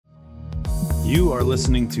You are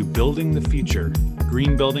listening to Building the Future,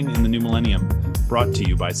 Green Building in the New Millennium, brought to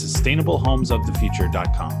you by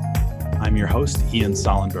SustainableHomesOfTheFuture.com. I'm your host, Ian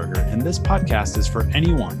Sollenberger, and this podcast is for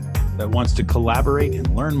anyone that wants to collaborate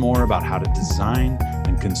and learn more about how to design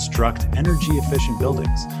and construct energy-efficient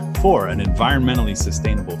buildings for an environmentally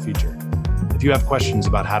sustainable future. If you have questions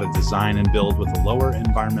about how to design and build with a lower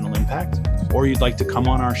environmental impact, or you'd like to come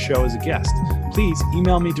on our show as a guest, please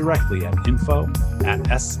email me directly at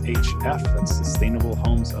info@shf, that's Sustainable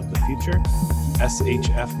Homes of the Future,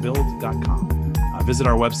 shfbuild.com. Visit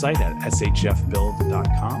our website at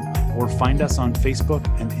shfbuild.com or find us on Facebook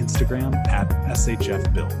and Instagram at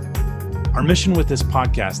shfbuild. Our mission with this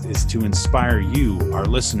podcast is to inspire you, our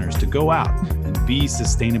listeners, to go out and be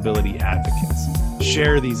sustainability advocates.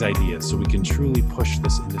 Share these ideas so we can truly push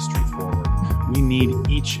this industry forward. We need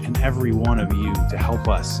each and every one of you to help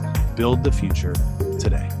us build the future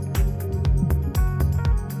today.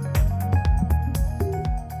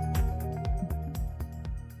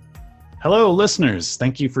 Hello, listeners.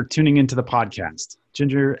 Thank you for tuning into the podcast.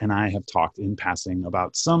 Ginger and I have talked in passing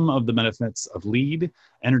about some of the benefits of LEED,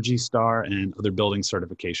 Energy Star, and other building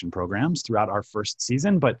certification programs throughout our first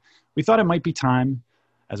season, but we thought it might be time,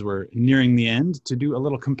 as we're nearing the end, to do a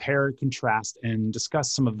little compare, contrast, and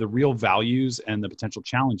discuss some of the real values and the potential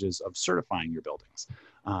challenges of certifying your buildings,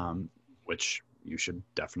 which you should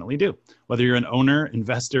definitely do. Whether you're an owner,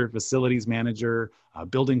 investor, facilities manager,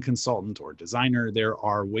 building consultant, or designer, there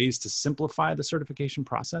are ways to simplify the certification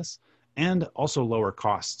process and also lower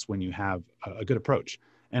costs when you have a good approach.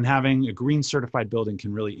 And having a green certified building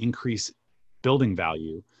can really increase building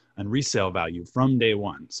value and resale value from day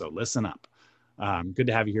one. So listen up. Good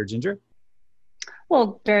to have you here, Ginger.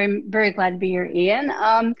 Well, very, very glad to be here, Ian.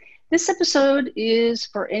 This episode is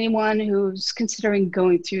for anyone who's considering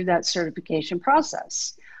going through that certification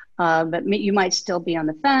process, but you might still be on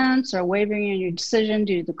the fence or wavering in your decision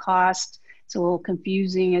due to the cost. It's a little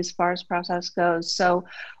confusing as far as process goes. So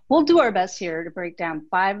we'll do our best here to break down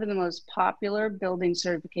 5 of the most popular building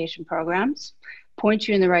certification programs, point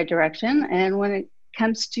you in the right direction, and when it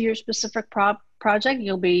comes to your specific project,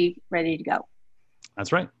 you'll be ready to go.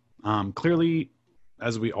 That's right. Clearly,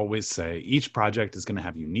 as we always say, each project is going to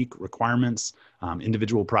have unique requirements,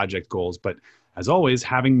 individual project goals, but as always,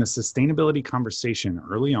 having the sustainability conversation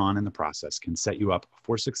early on in the process can set you up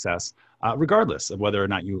for success, regardless of whether or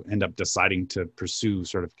not you end up deciding to pursue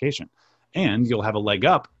certification. And you'll have a leg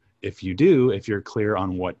up if you do, if you're clear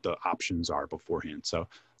on what the options are beforehand. So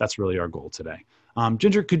that's really our goal today.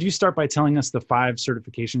 Ginger, could you start by telling us the 5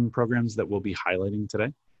 certification programs that we'll be highlighting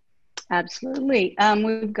today? Absolutely.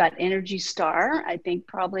 We've got Energy Star. I think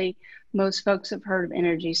probably most folks have heard of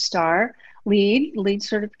Energy Star. LEED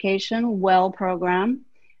certification, WELL program,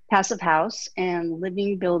 Passive House, and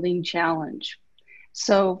Living Building Challenge.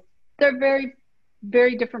 So they're very,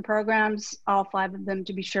 very different programs, all 5 of them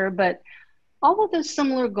to be sure, but all with a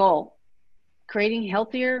similar goal: creating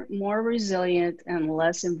healthier, more resilient, and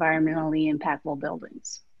less environmentally impactful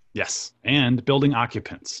buildings. Yes, and building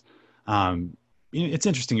occupants. It's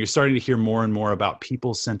interesting. You're starting to hear more and more about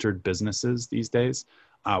people-centered businesses these days,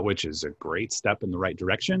 which is a great step in the right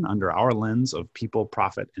direction under our lens of people,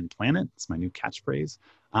 profit, and planet. It's my new catchphrase.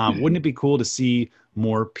 Wouldn't it be cool to see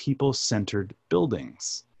more people-centered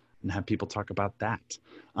buildings and have people talk about that?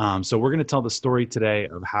 So we're going to tell the story today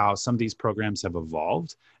of how some of these programs have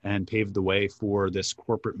evolved and paved the way for this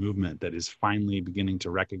corporate movement that is finally beginning to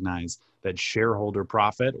recognize that shareholder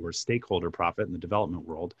profit or stakeholder profit in the development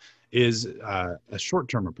world is a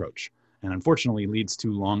short-term approach, and unfortunately leads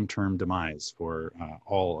to long-term demise for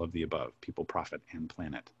all of the above: people, profit, and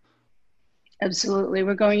planet. Absolutely.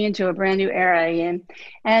 We're going into a brand new era, Ian,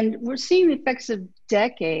 and we're seeing the effects of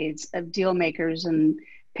decades of deal makers and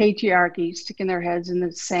patriarchy sticking their heads in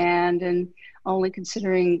the sand and only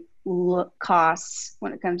considering costs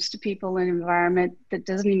when it comes to people and environment that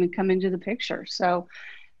doesn't even come into the picture. So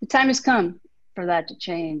the time has come for that to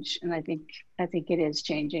change, and I think it is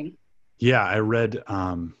changing. Yeah, I read,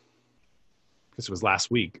 I guess it was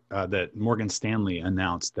last week, that Morgan Stanley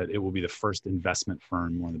announced that it will be the first investment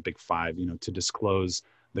firm, one of the big 5, to disclose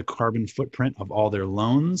the carbon footprint of all their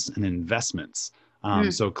loans and investments.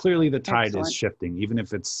 So clearly the tide is shifting, even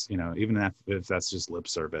if it's, even if that's just lip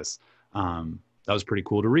service. That was pretty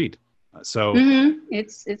cool to read. It's a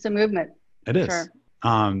movement. It is. Sure.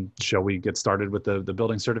 Shall we get started with the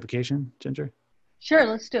building certification, Ginger? Sure,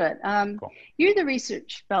 let's do it. Cool. You're the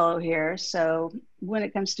research fellow here, so when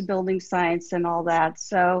it comes to building science and all that,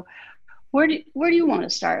 so where do you want to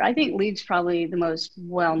start? I think LEED's probably the most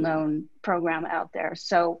well-known program out there.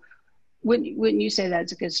 So wouldn't you say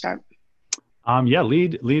that's a good start? Yeah,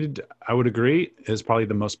 LEED, I would agree, is probably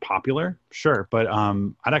the most popular. Sure, but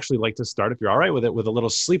I'd actually like to start, if you're all right with it, with a little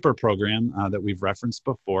sleeper program that we've referenced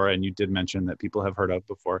before, and you did mention that people have heard of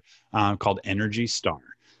before, called Energy Star.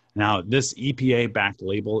 Now, this EPA-backed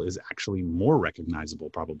label is actually more recognizable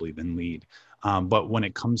probably than LEED, but when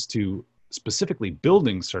it comes to specifically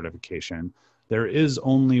building certification, there is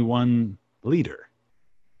only one leader,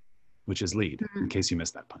 which is LEED. In case you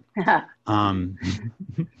missed that pun. Um,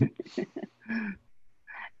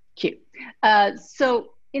 Cute. So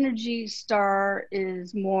Energy Star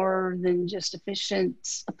is more than just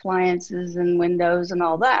efficient appliances and windows and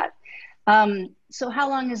all that. So how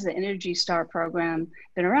long has the Energy Star program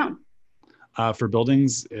been around? For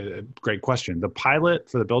buildings, great question. The pilot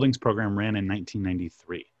for the buildings program ran in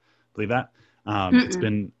 1993. Believe that? It's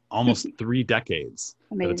been almost 3 decades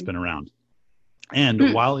that it's been around.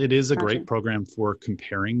 And while it is a great program for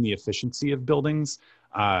comparing the efficiency of buildings,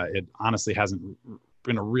 it honestly hasn't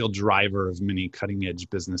been a real driver of many cutting edge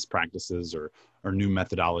business practices or new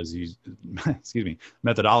methodologies,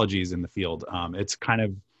 methodologies in the field. It's kind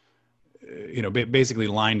of, basically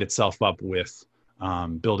lined itself up with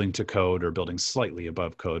building to code or building slightly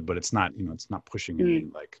above code, but it's not, it's not pushing any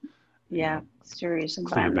serious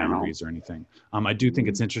clear boundaries or anything. I do think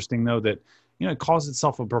it's interesting though that, it calls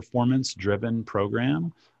itself a performance driven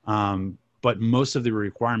program, but most of the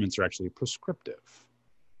requirements are actually prescriptive.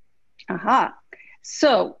 Aha.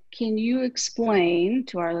 So can you explain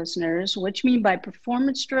to our listeners what you mean by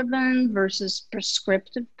performance driven versus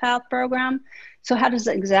prescriptive path program? So how does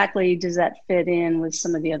that fit in with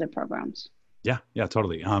some of the other programs? Yeah,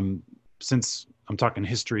 totally. Since I'm talking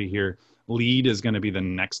history here, LEED is going to be the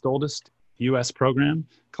next oldest US program,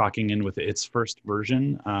 clocking in with its first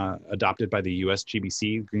version adopted by the US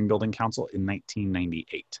GBC, Green Building Council, in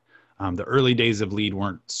 1998. The early days of LEED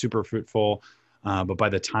weren't super fruitful, but by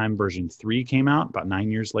the time version 3 came out, about 9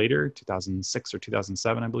 years later, 2006 or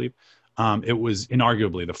 2007, I believe, it was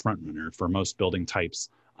inarguably the front runner for most building types,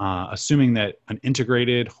 assuming that an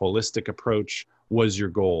integrated, holistic approach was your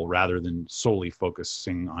goal rather than solely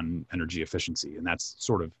focusing on energy efficiency. And that's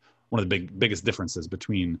sort of one of the biggest differences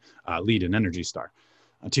between LEED and Energy Star.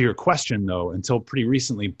 To your question, though, until pretty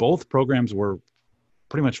recently, both programs were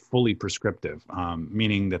pretty much fully prescriptive,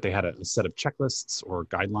 meaning that they had a set of checklists or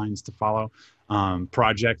guidelines to follow.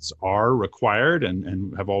 Projects are required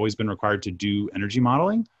and have always been required to do energy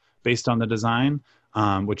modeling based on the design,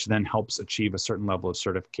 which then helps achieve a certain level of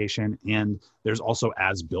certification. And there's also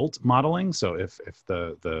as-built modeling. So if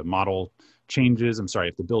the model changes,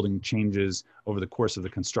 if the building changes over the course of the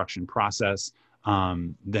construction process,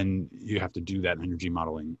 then you have to do that energy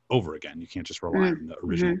modeling over again. You can't just rely on the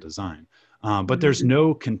original design. But there's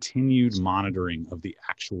no continued monitoring of the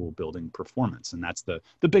actual building performance. And that's the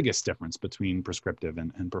biggest difference between prescriptive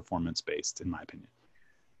and performance-based, in my opinion.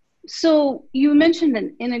 So you mentioned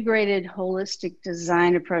an integrated holistic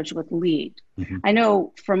design approach with LEED. I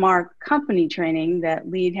know from our company training that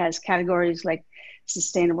LEED has categories like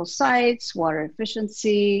sustainable sites, water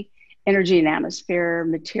efficiency, energy and atmosphere,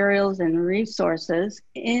 materials and resources,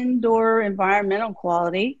 indoor environmental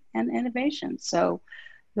quality, and innovation. So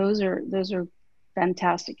those are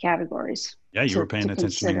fantastic categories. Yeah, you were paying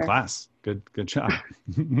attention in class. Good job.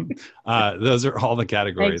 Those are all the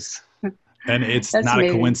categories. Thanks. And it's not a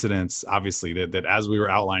coincidence, obviously, that as we were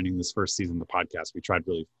outlining this first season of the podcast, we tried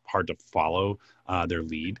really hard to follow their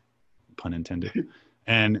lead, pun intended,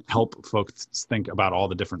 and help folks think about all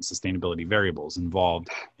the different sustainability variables involved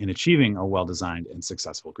in achieving a well-designed and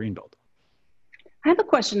successful green build. I have a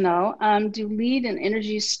question though. Do LEED and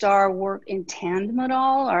Energy Star work in tandem at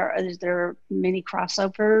all? Or is there many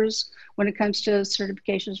crossovers when it comes to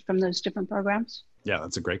certifications from those different programs? Yeah,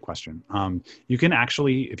 that's a great question. You can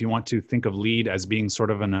actually, if you want to, think of LEED as being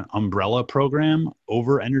sort of an umbrella program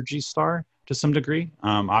over Energy Star to some degree.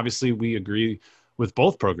 Obviously, we agree with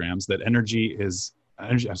both programs that energy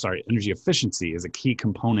efficiency is a key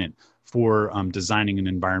component for designing an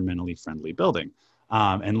environmentally friendly building.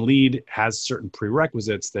 And LEED has certain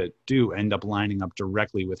prerequisites that do end up lining up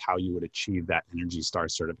directly with how you would achieve that Energy Star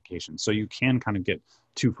certification. So you can kind of get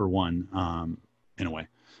 2 for 1 in a way.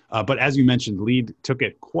 But as you mentioned, LEED took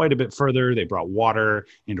it quite a bit further. They brought water,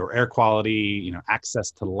 indoor air quality,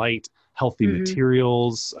 access to light, healthy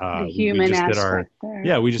materials. The human aspect there.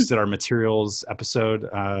 Yeah, we just did our materials episode.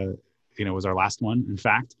 Was our last one, in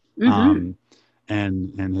fact.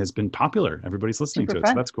 And has been popular. Everybody's listening to it,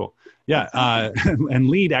 so that's cool. Yeah, and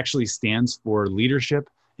LEED actually stands for Leadership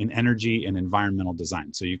in Energy and Environmental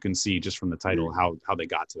Design. So you can see just from the title how they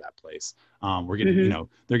got to that place. We're getting,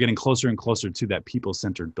 they're getting closer and closer to that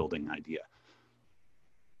people-centered building idea.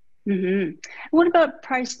 Hmm. What about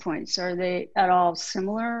price points? Are they at all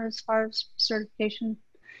similar as far as certification You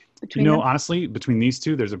between know, them? honestly, between these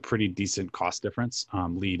two, there's a pretty decent cost difference.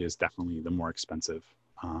 Lead is definitely the more expensive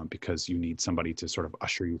because you need somebody to sort of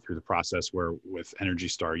usher you through the process. Where with Energy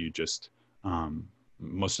Star, you just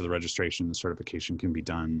most of the registration and certification can be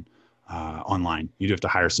done online. You do have to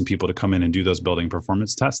hire some people to come in and do those building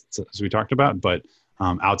performance tests, as we talked about. But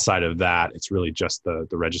outside of that, it's really just the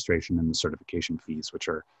registration and the certification fees, which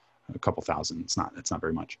are a couple thousand. It's not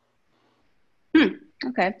very much. Hmm.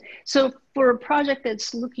 Okay. So for a project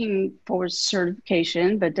that's looking for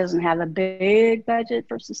certification but doesn't have a big budget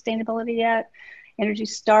for sustainability yet, Energy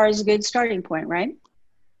Star is a good starting point, right?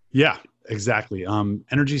 Yeah, exactly.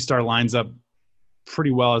 Energy Star lines up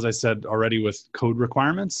pretty well, as I said already, with code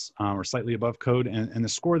requirements or slightly above code. And the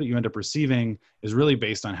score that you end up receiving is really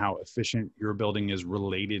based on how efficient your building is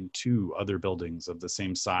related to other buildings of the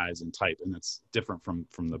same size and type. And that's different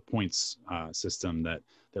from the points system that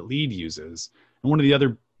LEED uses. And one of the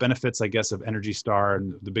other benefits, I guess, of Energy Star,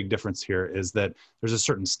 and the big difference here is that there's a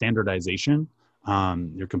certain standardization.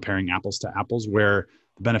 You're comparing apples to apples, where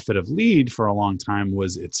the benefit of LEED for a long time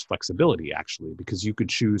was its flexibility, actually, because you could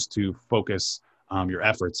choose to focus your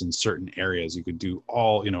efforts in certain areas. You could do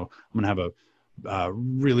all, I'm going to have a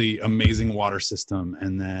really amazing water system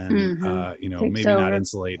and then, Mm-hmm. Takes maybe not over.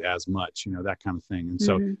 insulate as much, that kind of thing. And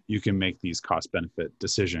so Mm-hmm. you can make these cost benefit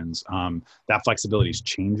decisions. That flexibility is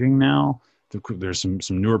changing now. There's some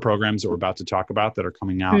newer programs that we're about to talk about that are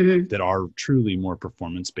coming out Mm-hmm. that are truly more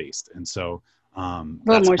performance based. And so A little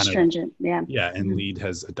that's more kind of, stringent. Yeah. yeah. And Mm-hmm. LEED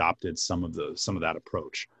has adopted some of that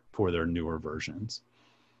approach for their newer versions.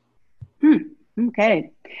 Hmm.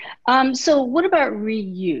 Okay. So what about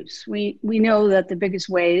reuse? We know that the biggest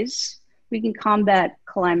ways we can combat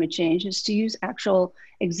climate change is to use actual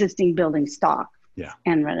existing building stock Yeah.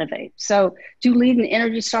 and renovate. So do LEED and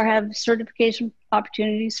Energy Star have certification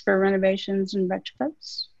opportunities for renovations and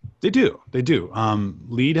retrofits? They do. They do.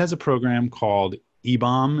 LEED has a program called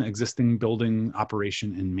EBOM, Existing Building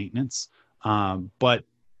Operation and Maintenance, but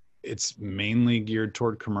it's mainly geared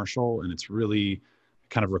toward commercial, and it's really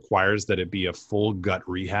kind of requires that it be a full gut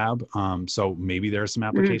rehab. So maybe there are some Mm,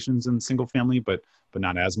 applications in single family, but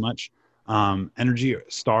not as much. Energy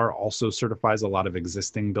Star also certifies a lot of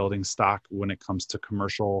existing building stock when it comes to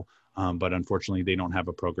commercial, but unfortunately, they don't have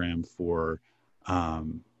a program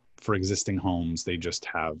um, for existing homes. They just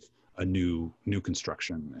have a new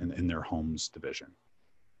construction in their homes division.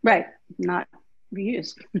 right, not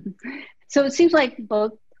reused. So it seems like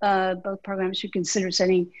both programs should consider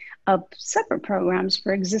setting up separate programs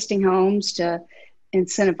for existing homes to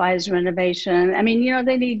incentivize renovation. I mean,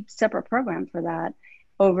 they need separate program for that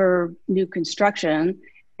over new construction.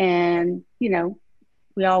 And,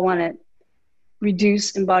 we all want to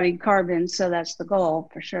reduce embodied carbon. So that's the goal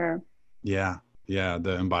for sure. Yeah, yeah.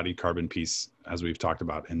 The embodied carbon piece, as we've talked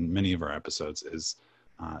about in many of our episodes, is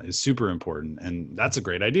super important, and that's a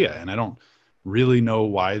great idea. And I don't really know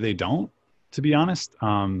why they don't, to be honest.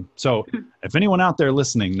 So, if anyone out there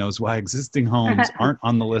listening knows why existing homes aren't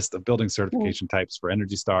on the list of building certification types for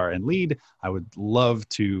Energy Star and LEED, I would love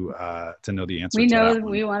to know the answer We to know that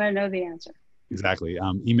one. we want to know the answer. Exactly.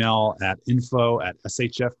 Email at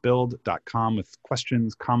info@shfbuild.com with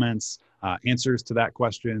questions, comments, answers to that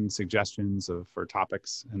question, suggestions for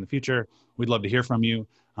topics in the future. We'd love to hear from you.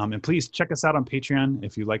 And please check us out on Patreon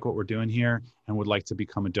if you like what we're doing here and would like to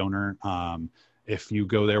become a donor. If you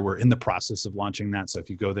go there, we're in the process of launching that. So if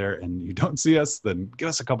you go there and you don't see us, then give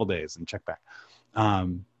us a couple days and check back.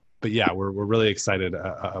 But yeah, we're really excited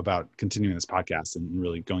about continuing this podcast and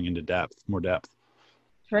really going into more depth.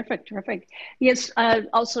 Terrific, terrific. Yes,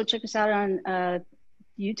 also check us out on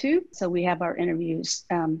YouTube. So we have our interviews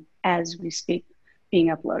as we speak being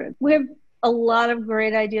uploaded. We have a lot of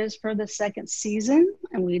great ideas for the second season,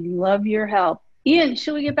 and we'd love your help. Ian,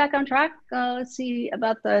 should we get back on track? Let's see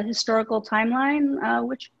about the historical timeline.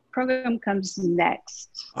 Which program comes next?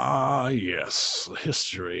 Yes,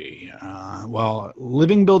 history. Well,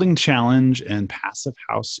 Living Building Challenge and Passive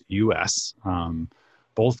House US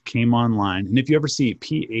both came online. And if you ever see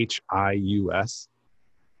PHIUS,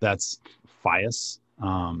 that's FIUS.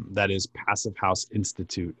 That is Passive House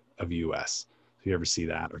Institute of US. If you ever see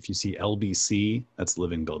that, or if you see LBC, that's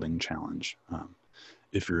Living Building Challenge.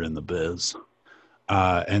 If you're in the biz.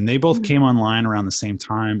 And they both came online around the same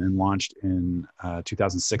time and launched in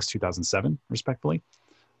 2006, 2007, respectively.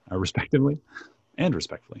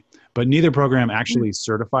 But neither program actually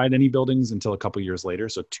certified any buildings until a couple years later.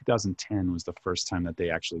 So 2010 was the first time that they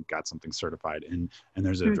actually got something certified. And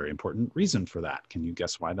there's a very important reason for that. Can you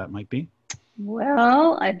guess why that might be?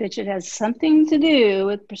 Well, I bet it has something to do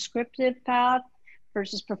with prescriptive path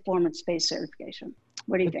versus performance-based certification?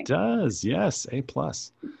 What do you It think? does, yes, A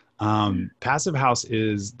plus. Passive House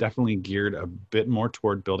is definitely geared a bit more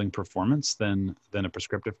toward building performance than a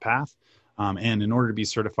prescriptive path. And in order to be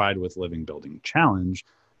certified with Living Building Challenge,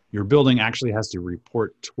 your building actually has to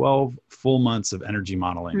report 12 full months of energy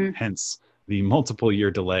modeling, hence the multiple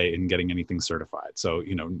year delay in getting anything certified. So,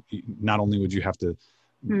 not only would you have to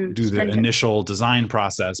do the initial design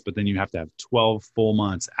process, but then you have to have 12 full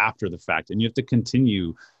months after the fact, and you have to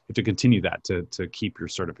continue that to keep your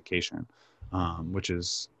certification, which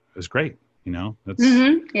is great. That's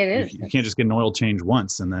It is. You can't just get an oil change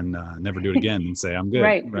once and then never do it again and say I'm good.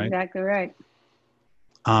 Right. Exactly right.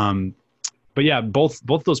 But yeah, both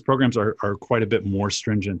those programs are quite a bit more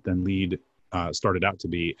stringent than LEED started out to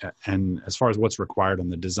be, and as far as what's required on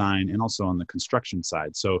the design and also on the construction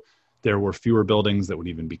side. So there were fewer buildings that would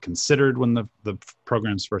even be considered when the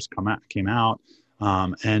programs first came out.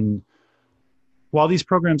 And while these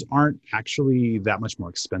programs aren't actually that much more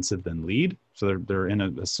expensive than LEED, so they're in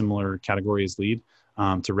a similar category as LEED,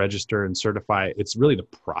 to register and certify, it's really the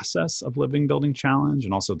process of Living Building Challenge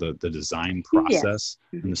and also the design process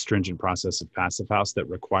and the stringent process of Passive House that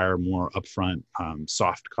require more upfront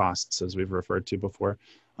soft costs, as we've referred to before,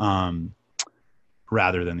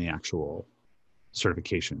 rather than the actual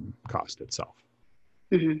certification cost itself.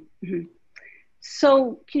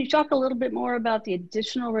 So can you talk a little bit more about the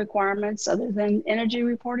additional requirements other than energy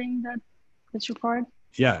reporting that's required?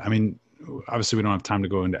 Yeah, I mean, obviously we don't have time to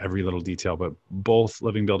go into every little detail, but both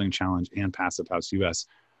Living Building Challenge and Passive House US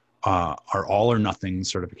are all or nothing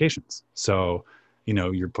certifications. So,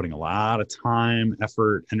 you're putting a lot of time,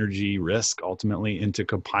 effort, energy, risk ultimately into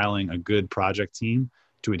compiling a good project team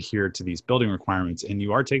to adhere to these building requirements. And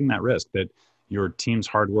you are taking that risk that your team's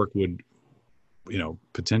hard work would,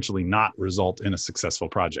 potentially not result in a successful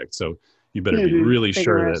project. So you better be really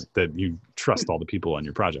sure that you trust all the people on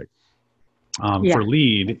your project. For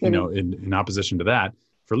LEED, in opposition to that,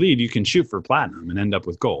 for LEED, you can shoot for platinum and end up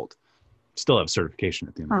with gold. Still have certification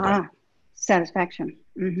at the end of the day. Satisfaction.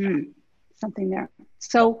 Something there.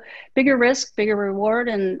 So bigger risk, bigger reward,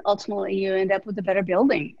 and ultimately you end up with a better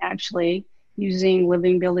building, actually, using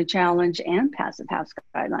Living Building Challenge and Passive House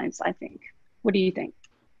guidelines, I think. What do you think?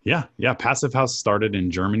 Yeah. Passive House started in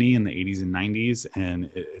Germany in the 80s and 90s, and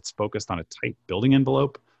it's focused on a tight building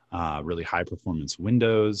envelope, really high performance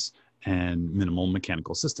windows, and minimal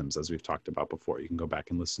mechanical systems, as we've talked about before. You can go back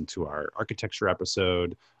and listen to our architecture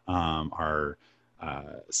episode, our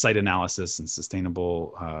site analysis and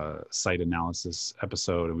sustainable site analysis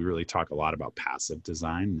episode. And we really talk a lot about passive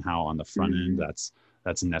design and how on the front end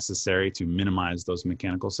that's necessary to minimize those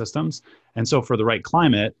mechanical systems. And so for the right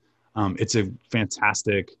climate, it's a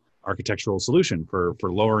fantastic architectural solution for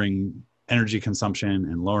lowering energy consumption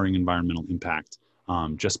and lowering environmental impact,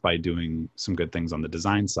 just by doing some good things on the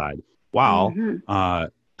design side. While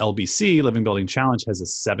LBC, Living Building Challenge, has a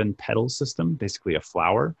 7-petal system, basically a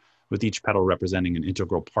flower, with each petal representing an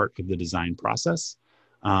integral part of the design process.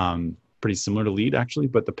 Pretty similar to LEED, actually,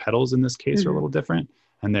 but the petals in this case are a little different.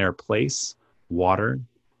 And they're place, water,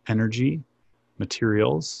 energy,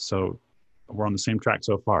 materials. So we're on the same track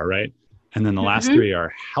so far, right? And then the last 3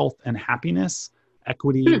 are health and happiness,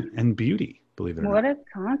 equity, and beauty, believe it or not. What a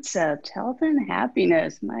concept, health and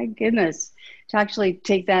happiness. My goodness, to actually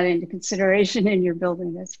take that into consideration in your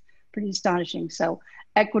building, that's pretty astonishing. So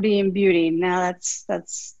equity and beauty, now that's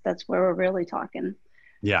where we're really talking.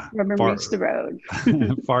 Yeah. Rubber meets the road.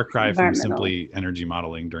 Far cry from simply energy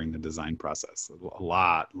modeling during the design process. A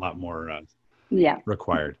lot more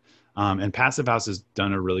required. And Passive House has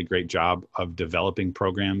done a really great job of developing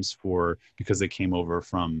programs because they came over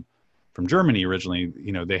from Germany originally.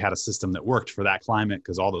 They had a system that worked for that climate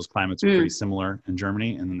because all those climates were pretty similar in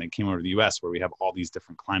Germany. And then they came over to the US where we have all these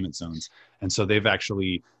different climate zones. And so they've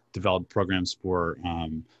actually developed programs for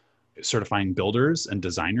certifying builders and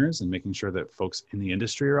designers and making sure that folks in the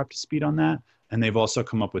industry are up to speed on that. And they've also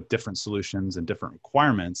come up with different solutions and different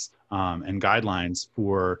requirements and guidelines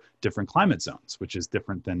for different climate zones, which is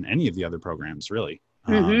different than any of the other programs, really.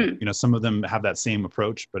 Some of them have that same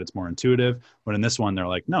approach, but it's more intuitive. But in this one, they're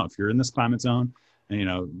like, no, if you're in this climate zone,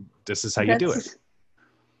 this is how you do it.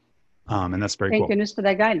 And that's very cool. Thank goodness for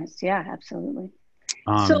that guidance. Yeah, absolutely.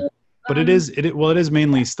 But it is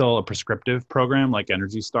mainly still a prescriptive program like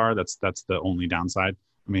Energy Star. That's the only downside.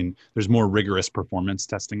 I mean, there's more rigorous performance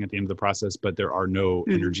testing at the end of the process, but there are no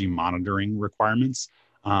energy monitoring requirements.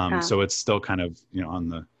 So it's still kind of,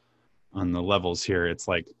 on the levels here. It's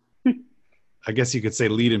like, I guess you could say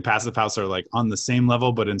LEED and Passive House are like on the same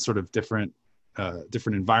level, but in sort of different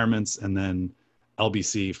environments. And then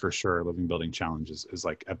LBC for sure, Living Building Challenge is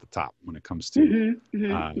like at the top when it comes to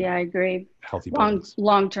Yeah, I agree. healthy buildings.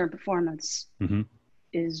 Long-term performance Mm-hmm.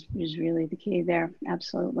 is really the key there.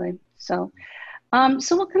 Absolutely. So,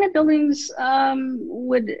 so what kind of buildings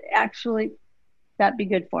would actually that be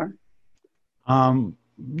good for?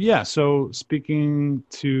 Yeah, so speaking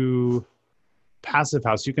to Passive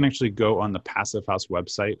House, you can actually go on the Passive House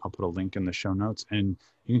website. I'll put a link in the show notes, and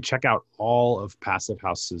you can check out all of Passive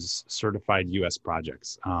House's certified US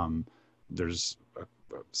projects. There's,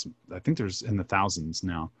 I think there's in the thousands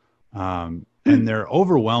now. And they're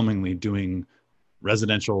overwhelmingly doing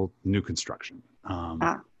residential new construction.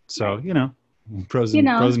 So, right. Pros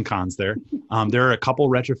and cons there. There are a couple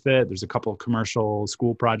retrofit, there's a couple commercial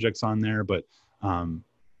school projects on there, but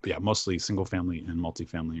yeah, mostly single family and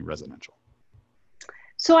multifamily residential.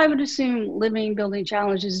 So I would assume Living Building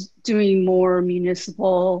Challenge is doing more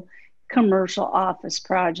municipal, commercial office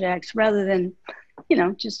projects rather than,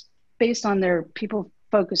 just based on their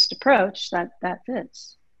people-focused approach that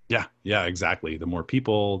fits. Yeah, exactly. The more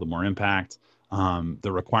people, the more impact.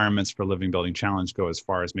 The requirements for Living Building Challenge go as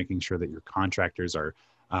far as making sure that your contractors are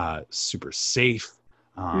super safe,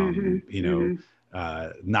 not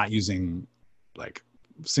using like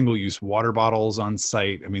single-use water bottles on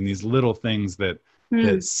site. I mean, these little things that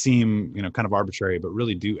seem, kind of arbitrary, but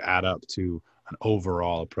really do add up to an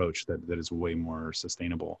overall approach that is way more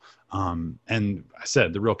sustainable. And I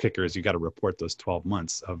said, the real kicker is you got to report those 12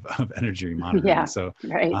 months of energy monitoring. Yeah, so,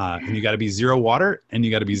 right. And you got to be zero water and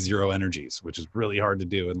you got to be zero energies, which is really hard to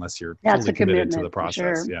do unless you're fully committed to the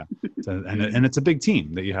process. Sure. Yeah. So, and it's a big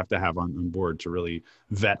team that you have to have on board to really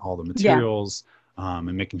vet all the materials,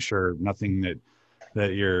 and making sure nothing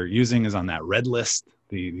that you're using is on that red list.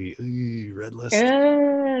 The red list.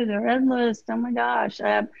 Yeah, the red list. Oh my gosh.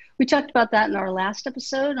 We talked about that in our last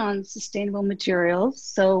episode on sustainable materials.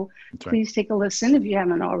 So please take a listen if you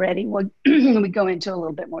haven't already. We go into a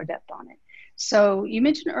little bit more depth on it. So you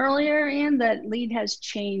mentioned earlier, Ian, that LEED has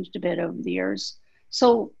changed a bit over the years.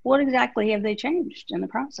 So what exactly have they changed in the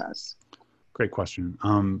process? Great question.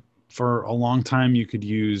 For a long time, you could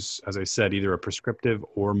use, as I said, either a prescriptive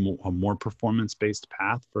or a more performance-based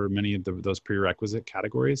path for many of those prerequisite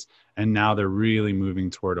categories. And now they're really moving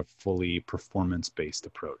toward a fully performance-based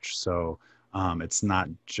approach. So it's not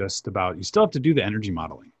just about, you still have to do the energy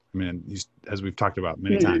modeling. I mean, as we've talked about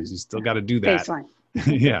many times, you still got to do that. Baseline.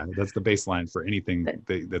 Yeah, that's the baseline for anything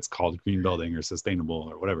that's called green building or sustainable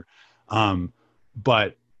or whatever.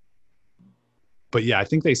 But yeah, I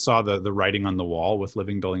think they saw the writing on the wall with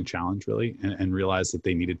Living Building Challenge really, and realized that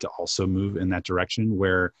they needed to also move in that direction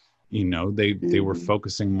where, they were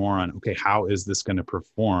focusing more on, okay, how is this going to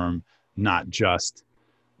perform? Not just,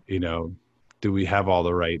 do we have all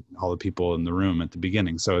the people in the room at the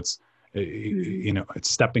beginning? So it's,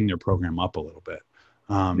 it's stepping their program up a little bit.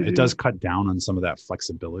 It does cut down on some of that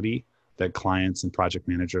flexibility that clients and project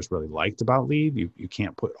managers really liked about LEED. You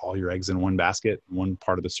can't put all your eggs in one basket, one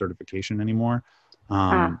part of the certification anymore.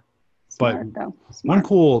 But one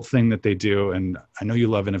cool thing that they do, and I know you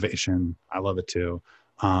love innovation, I love it too.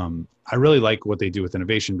 I really like what they do with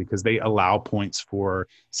innovation because they allow points for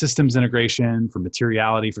systems integration, for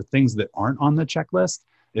materiality, for things that aren't on the checklist.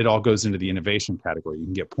 It all goes into the innovation category. You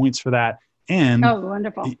can get points for that. And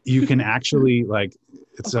wonderful. You can actually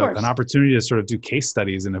it's an opportunity to sort of do case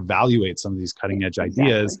studies and evaluate some of these cutting edge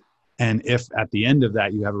ideas. And if at the end of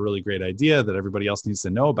that, you have a really great idea that everybody else needs to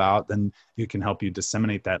know about, then you can help you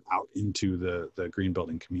disseminate that out into the green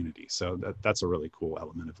building community. So that's a really cool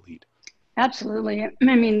element of LEED. Absolutely. I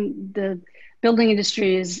mean, the building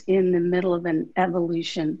industry is in the middle of an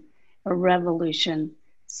evolution, a revolution.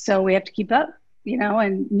 So we have to keep up,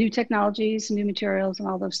 and new technologies, new materials, and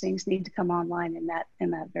all those things need to come online in that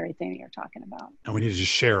very thing that you're talking about. And we need to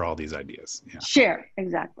just share all these ideas. Yeah. Share,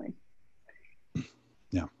 exactly.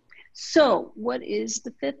 Yeah. So what is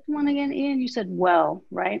the fifth one again, Ian? You said WELL,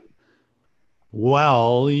 right?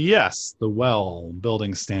 Well, yes, the WELL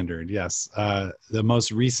building standard. Yes. The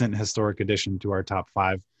most recent historic addition to our top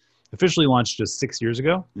 5 officially launched just 6 years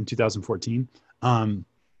ago in 2014.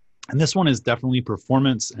 And this one is definitely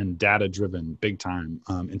performance and data driven big time,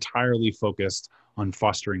 entirely focused on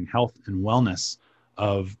fostering health and wellness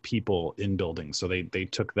of people in buildings. So they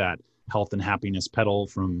took that health and happiness pedal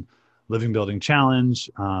from Living Building Challenge,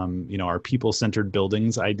 our people-centered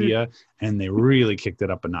buildings idea, and they really kicked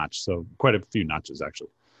it up a notch. So quite a few notches, actually.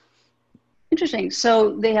 Interesting.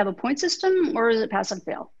 So they have a point system, or is it pass and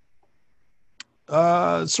fail?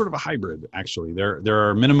 Sort of a hybrid, actually. There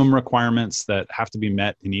are minimum requirements that have to be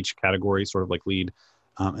met in each category, sort of like LEED.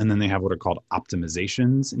 And then they have what are called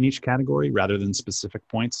optimizations in each category rather than specific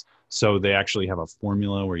points. So they actually have a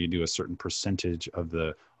formula where you do a certain percentage of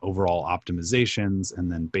the overall optimizations.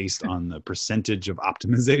 And then based on the percentage of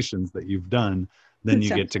optimizations that you've done, then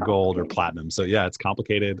you get to gold or platinum. So yeah, it's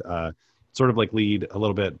complicated, sort of like LEED a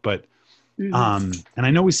little bit. But, and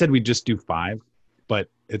I know we said we'd just do 5, but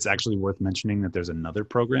it's actually worth mentioning that there's another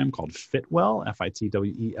program called Fitwell,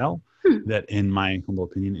 Fitwel, that in my humble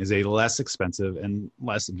opinion is a less expensive and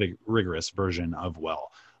less rigorous version of WELL.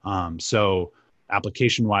 So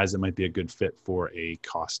application wise, it might be a good fit for a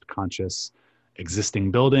cost conscious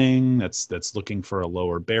existing building that's looking for a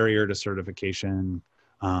lower barrier to certification.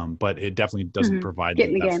 But it definitely doesn't provide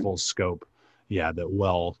that full scope. Yeah, that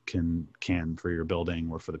WELL can for your building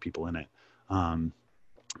or for the people in it. Man,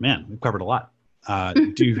 we've covered a lot.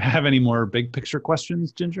 Do you have any more big picture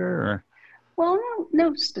questions, Ginger? Or? Well,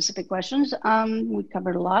 no specific questions. We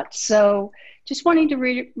covered a lot. So just wanting to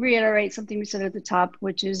reiterate something we said at the top,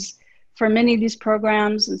 which is for many of these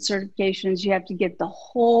programs and certifications, you have to get the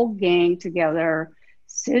whole gang together,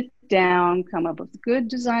 sit down, come up with good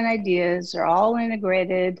design ideas. They're all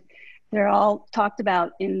integrated. They're all talked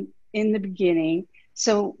about in the beginning.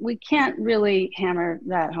 So we can't really hammer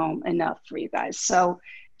that home enough for you guys. So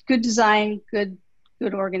good design, good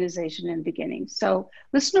organization in the beginning. So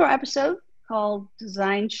listen to our episode called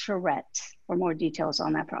Design Charrette for more details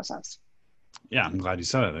on that process. Yeah, I'm glad you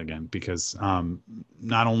said it again, because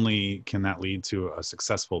not only can that lead to a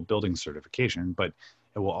successful building certification, but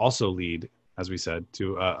it will also lead, as we said,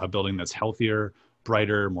 to a building that's healthier,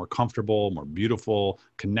 brighter, more comfortable, more beautiful,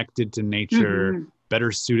 connected to nature,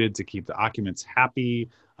 better suited to keep the occupants happy,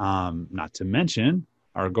 not to mention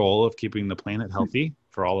our goal of keeping the planet healthy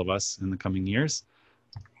for all of us in the coming years.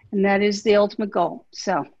 And that is the ultimate goal.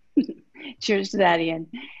 So cheers to that, Ian.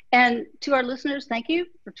 And to our listeners, thank you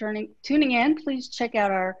for tuning in. Please check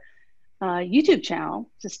out our YouTube channel,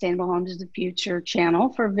 Sustainable Homes of the Future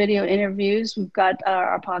channel, for video interviews. We've got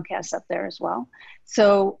our podcast up there as well.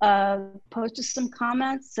 So post us some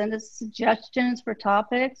comments, send us suggestions for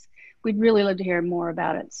topics. We'd really love to hear more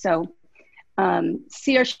about it. So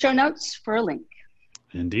see our show notes for a link.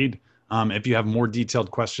 Indeed. If you have more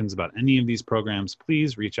detailed questions about any of these programs,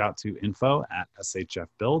 please reach out to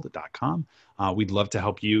info@shfbuild.com. We'd love to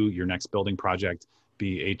help your next building project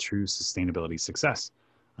be a true sustainability success,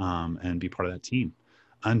 and be part of that team.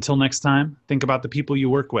 Until next time, think about the people you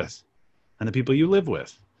work with and the people you live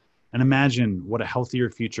with, and imagine what a healthier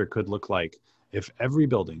future could look like if every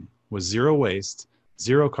building was zero waste,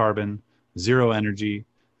 zero carbon, zero energy,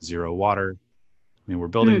 zero water. I mean, we're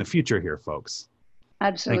building the future here, folks.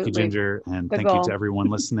 Absolutely. Thank you, Ginger. And thank you to everyone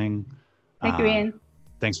listening. Thank you, Ian.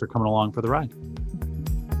 Thanks for coming along for the ride.